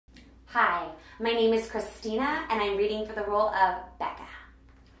My name is Christina, and I'm reading for the role of Becca.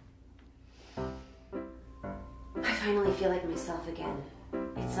 I finally feel like myself again.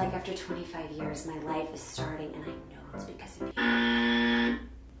 It's like after 25 years, my life is starting, and I know it's because of you.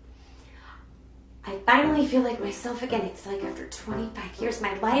 I finally feel like myself again. It's like after 25 years,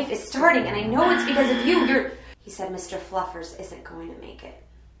 my life is starting, and I know it's because of you. He said Mr. Fluffers isn't going to make it.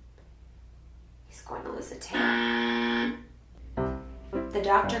 He's going to lose a tail. The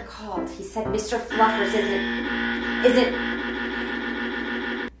doctor called. He said Mr. Fluffers isn't.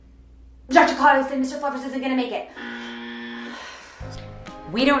 The doctor called and said Mr. Fluffers isn't going to make it.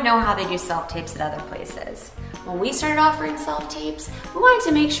 We don't know how they do self-tapes at other places. When we started offering self-tapes, we wanted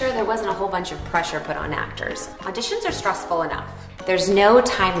to make sure there wasn't a whole bunch of pressure put on actors. Auditions are stressful enough. There's no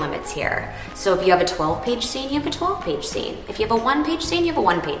time limits here. So if you have a 12-page scene, you have a 12-page scene. If you have a 1-page scene, you have a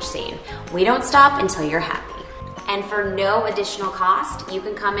 1-page scene. We don't stop until you're happy. And for no additional cost, you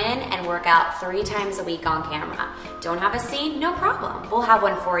can come in and work out 3 times a week on camera. Don't have a scene? No problem. We'll have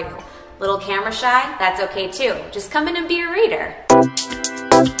one for you. Little camera shy? That's okay too. Just come in and be a reader.